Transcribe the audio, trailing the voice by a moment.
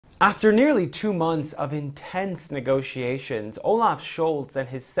After nearly 2 months of intense negotiations, Olaf Scholz and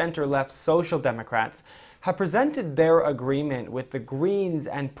his center-left Social Democrats have presented their agreement with the Greens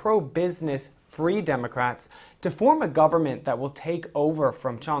and pro-business Free Democrats to form a government that will take over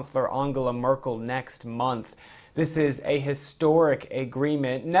from Chancellor Angela Merkel next month. This is a historic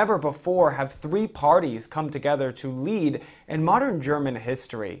agreement. Never before have three parties come together to lead in modern German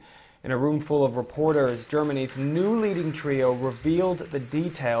history. In a room full of reporters, Germany's new leading trio revealed the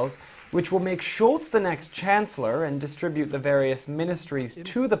details, which will make Scholz the next chancellor and distribute the various ministries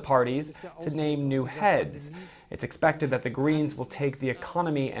to the parties to name new heads. It's expected that the Greens will take the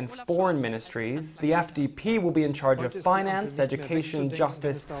economy and foreign ministries. The FDP will be in charge of finance, education,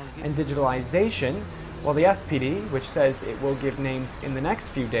 justice, and digitalization, while the SPD, which says it will give names in the next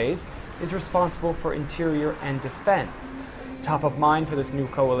few days, is responsible for interior and defense. Top of mind for this new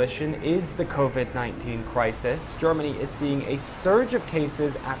coalition is the COVID-19 crisis. Germany is seeing a surge of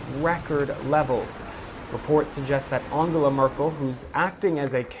cases at record levels. Reports suggest that Angela Merkel, who's acting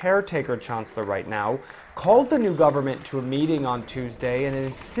as a caretaker chancellor right now, called the new government to a meeting on Tuesday and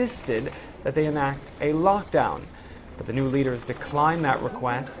insisted that they enact a lockdown. But the new leaders declined that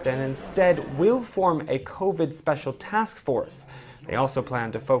request and instead will form a COVID special task force. They also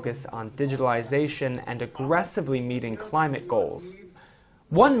plan to focus on digitalization and aggressively meeting climate goals.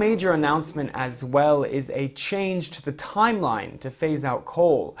 One major announcement as well is a change to the timeline to phase out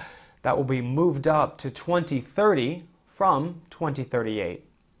coal. That will be moved up to 2030 from 2038.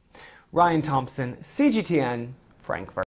 Ryan Thompson, CGTN, Frankfurt.